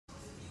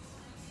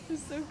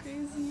It's so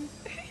crazy.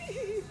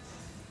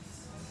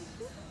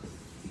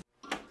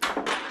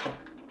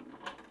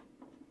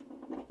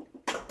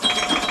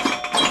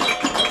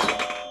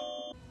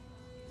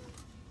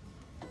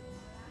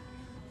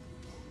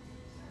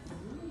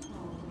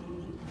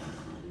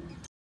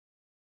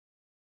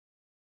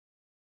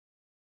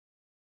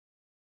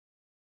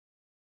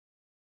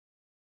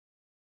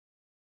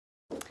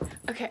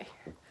 Okay,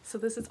 so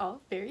this is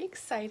all very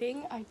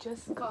exciting. I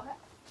just got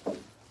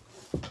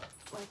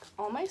like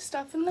all my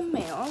stuff in the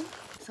mail.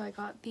 So I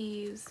got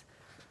these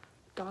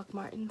Doc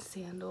Marten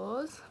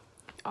sandals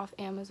off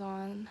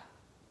Amazon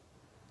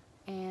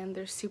and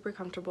they're super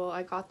comfortable.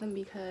 I got them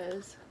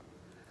because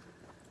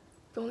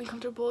the only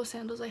comfortable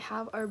sandals I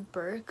have are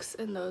Birks,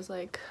 and those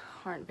like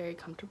aren't very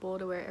comfortable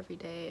to wear every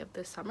day of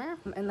the summer.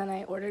 And then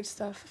I ordered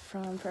stuff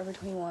from Forever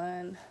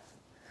 21.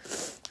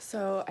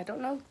 So I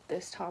don't know if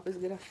this top is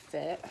gonna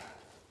fit,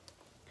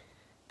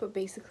 but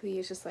basically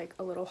it's just like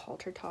a little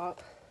halter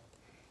top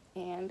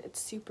and it's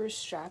super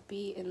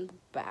strappy in the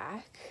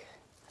back,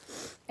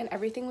 and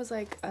everything was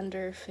like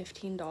under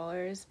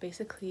 $15.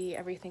 Basically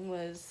everything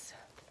was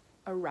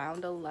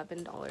around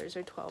 $11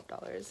 or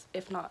 $12,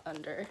 if not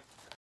under.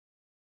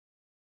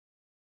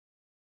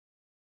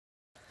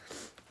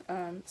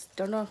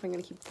 Don't know if I'm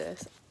gonna keep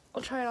this.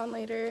 I'll try it on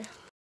later.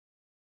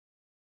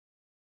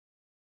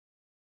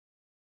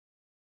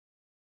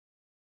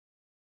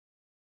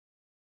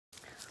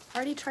 I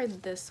already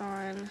tried this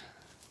on.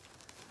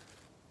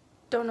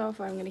 Don't know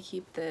if I'm gonna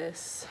keep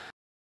this.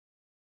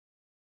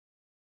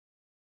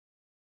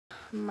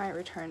 Might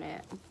return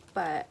it,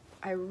 but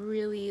I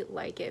really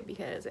like it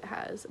because it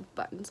has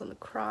buttons on the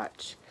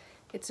crotch.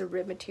 It's a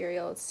rib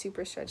material. It's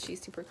super stretchy,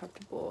 super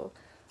comfortable.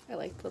 I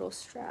like the little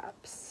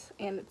straps,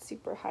 and it's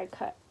super high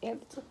cut, and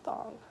it's a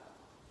thong.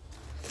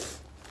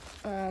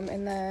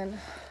 And then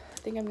I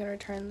think I'm gonna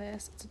return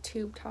this. It's a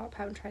tube top.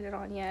 Haven't tried it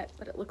on yet,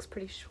 but it looks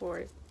pretty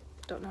short.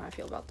 Don't know how I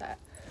feel about that.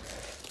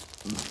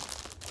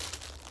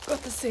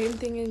 Got the same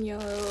thing in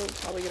yellow.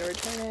 Probably gonna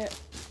return it.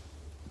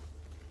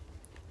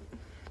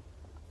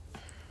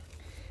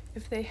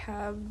 If they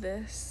have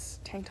this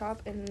tank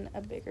top in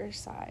a bigger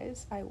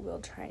size, I will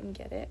try and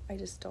get it. I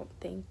just don't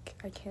think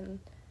I can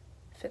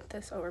fit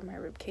this over my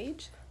rib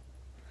cage,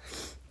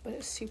 but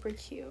it's super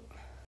cute.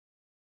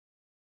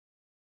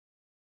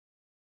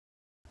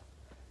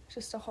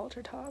 Just a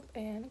halter top,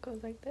 and it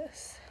goes like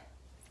this.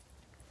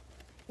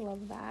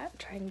 Love that.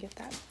 Try and get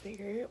that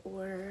bigger,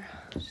 or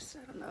just, I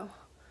don't know,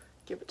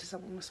 give it to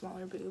someone with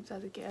smaller boobs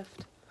as a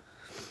gift.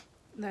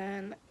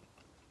 Then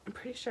I'm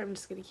pretty sure I'm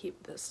just gonna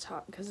keep this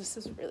top because this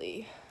is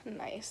really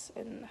nice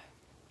and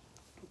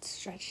it's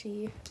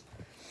stretchy,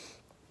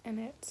 and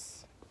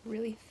it's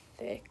really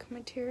thick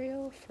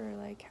material for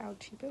like how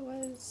cheap it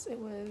was. It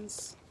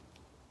was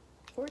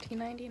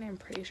 $14.90, and I'm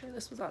pretty sure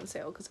this was on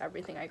sale because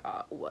everything I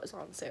got was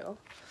on sale.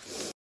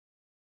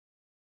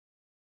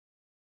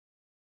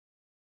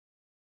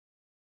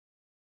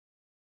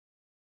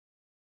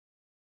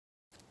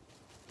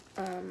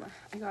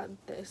 I got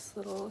this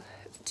little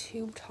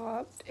tube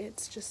top.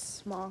 It's just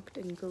smocked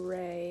in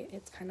gray.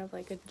 It's kind of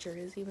like a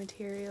jersey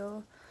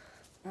material.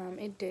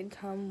 It did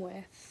come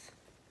with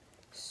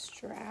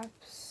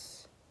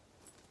straps,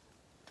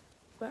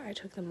 but I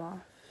took them off.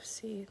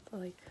 See the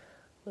like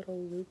little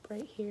loop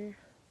right here?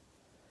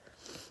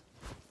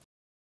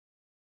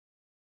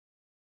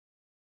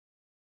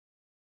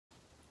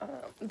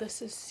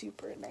 This is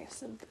super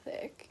nice and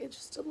thick. It's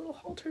just a little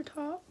halter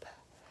top.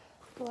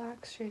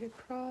 Black straight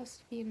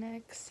across,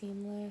 v-neck,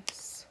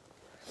 seamless.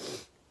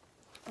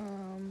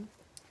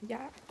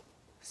 Yeah,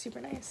 super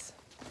nice.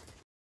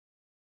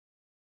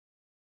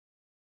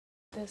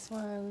 This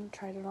one,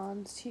 tried it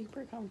on,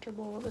 super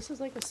comfortable. This is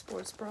like a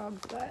sports bra,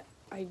 but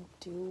I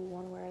do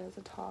want to wear it as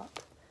a top.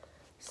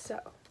 So,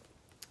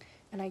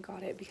 and I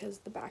got it because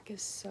the back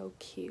is so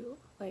cute.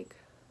 Like,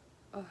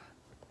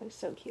 it's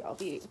so cute. I'll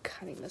be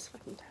cutting this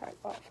fucking tag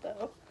off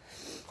though.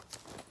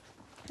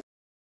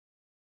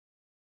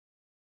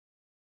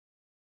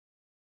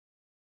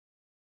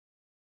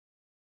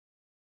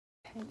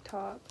 Tank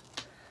top,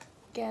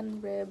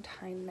 again ribbed,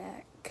 high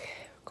neck,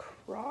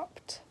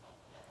 cropped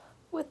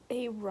with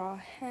a raw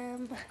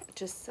hem. It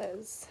just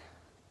says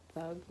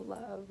thug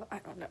love. I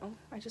don't know,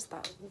 I just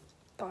thought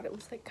it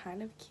was like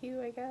kind of cute,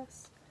 I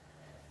guess,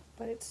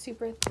 but it's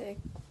super thick,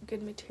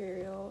 good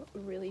material,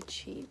 really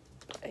cheap.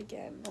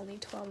 Again, only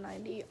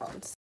 $12.90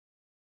 on sale.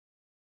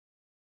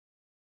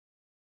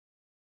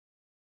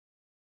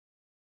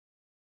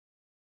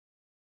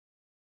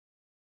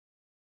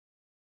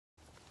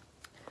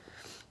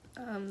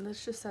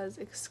 This just says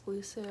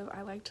exclusive.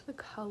 I liked the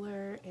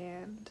color,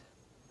 and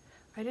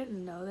I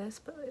didn't know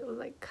this, but it was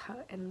like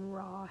cut and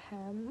raw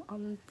hem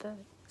on the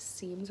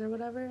seams or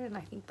whatever, and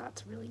I think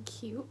that's really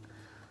cute.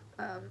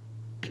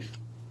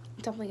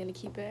 Definitely gonna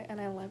keep it, and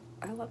I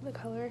love the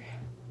color.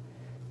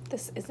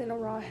 This isn't a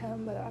raw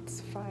hem, but that's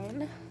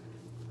fine.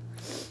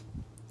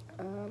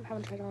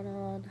 Haven't tried it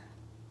on.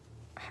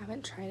 I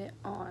haven't tried it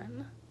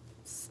on.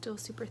 It's still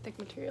super thick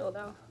material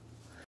though.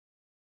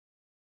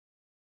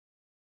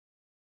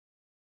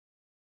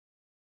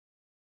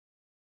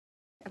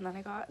 And then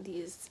I got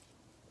these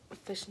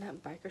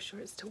fishnet biker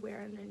shorts to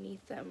wear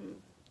underneath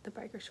them, the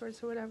biker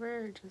shorts or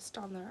whatever, or just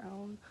on their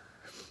own,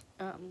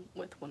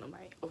 with one of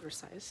my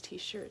oversized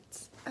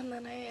t-shirts. And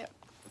then I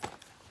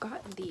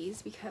got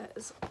these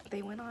because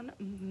they went on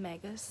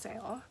mega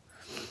sale.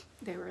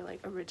 They were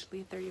like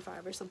originally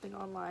 $35 or something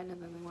online,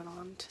 and then they went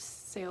on to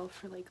sale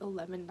for like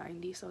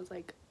 $11.90. So I was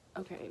like,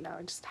 okay, now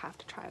I just have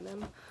to try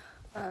them.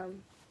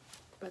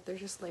 But they're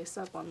just lace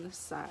up on the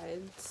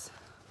sides,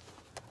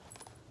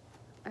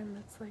 and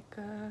it's like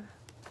a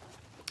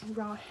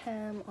raw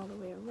hem all the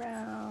way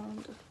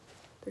around.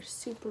 They're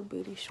super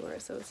booty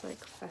short, so it's like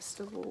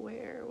festival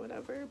wear or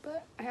whatever,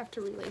 but I have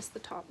to relace the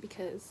top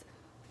because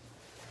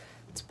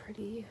it's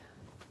pretty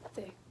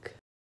thick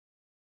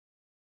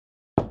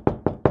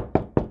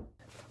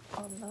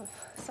on the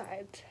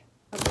side.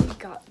 We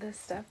got this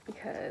stuff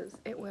because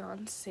it went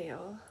on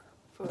sale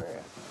for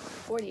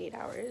 48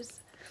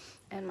 hours,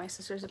 and my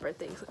sister's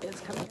birthday is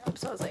coming up,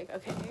 so I was like,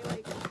 okay,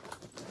 like,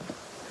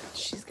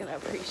 she's gonna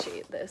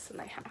appreciate this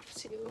and I have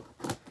to.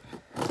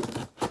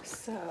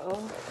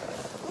 So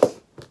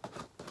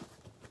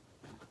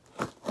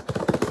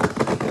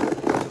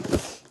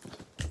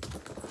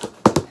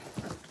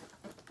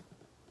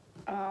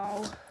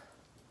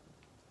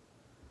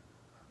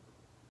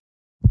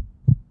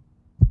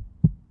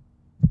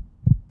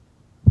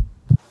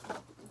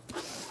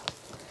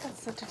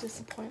that's such a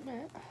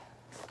disappointment.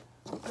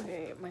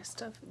 Okay, my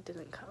stuff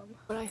didn't come.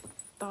 What I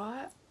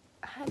thought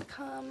had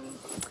come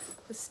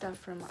was stuff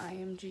from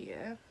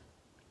IMG.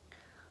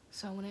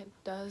 So when it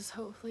does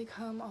hopefully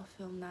come, I'll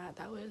film that.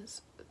 That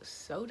was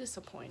so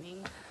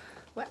disappointing.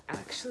 What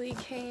actually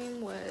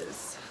came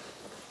was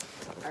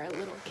our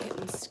little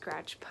kitten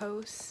scratch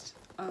post.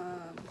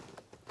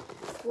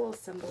 We'll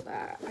assemble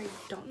that. I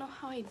don't know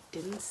how I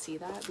didn't see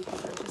that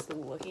because I'm just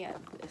looking at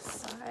this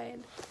side,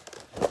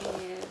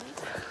 and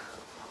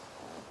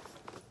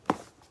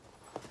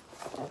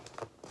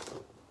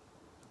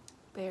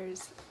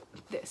there's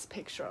this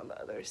picture on the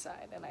other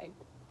side, and I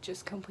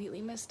just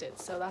completely missed it,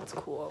 so that's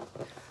cool.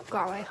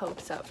 Got my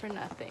hopes up for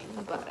nothing,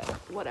 but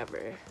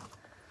whatever.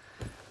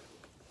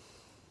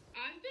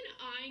 I've been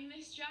eyeing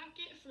this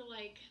jacket for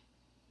like,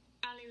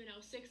 I don't even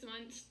know, 6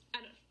 months. I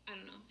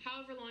don't know.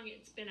 However long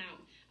it's been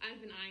out, I've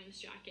been eyeing this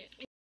jacket.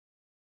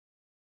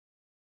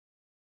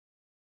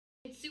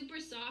 It's super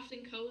soft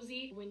and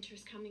cozy.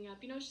 Winter's coming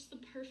up. You know, it's just the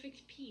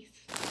perfect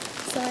piece.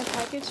 So my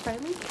package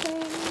finally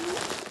came.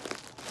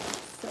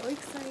 So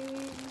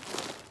exciting.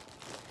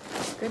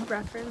 Good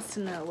reference to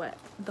know what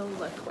they'll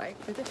look like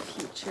for the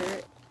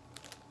future.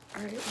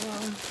 Alright,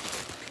 well,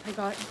 I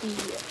got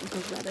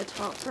the Greta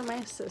top for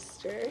my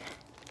sister.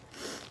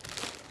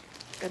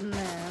 And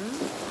then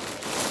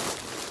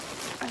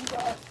I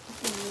got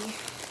the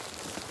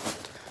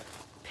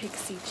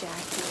Pixie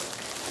jacket.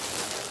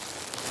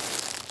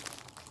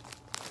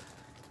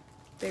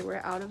 They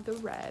were out of the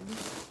red,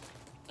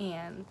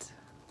 and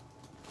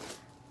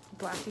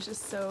black is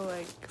just so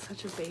like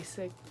such a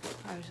basic.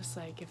 I was just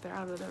like, if they're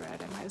out of the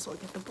red, I might as well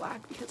get the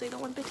black because I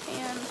don't want the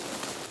tan.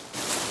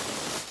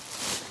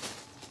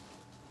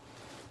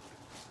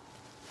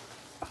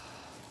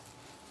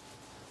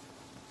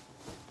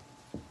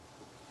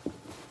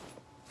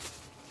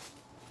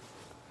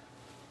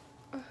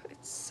 Oh,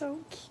 it's so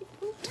cute.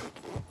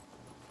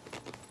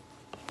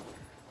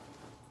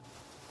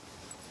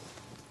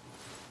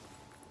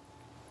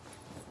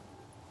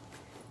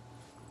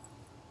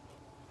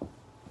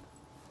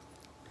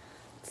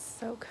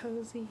 So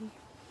cozy.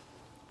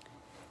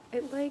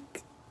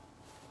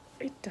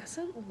 It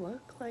doesn't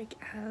look like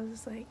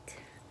as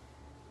like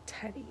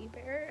teddy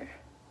bear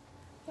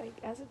like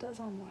as it does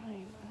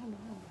online. I don't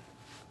know,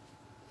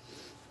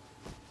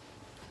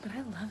 but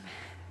I love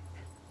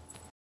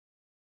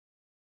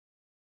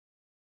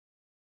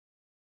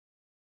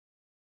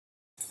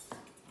it.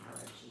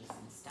 Allergies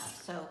and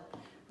stuff. So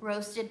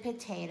roasted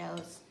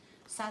potatoes,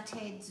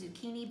 sauteed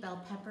zucchini,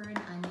 bell pepper, and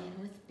onion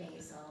with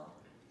basil.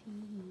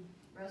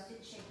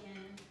 Roasted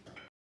chicken,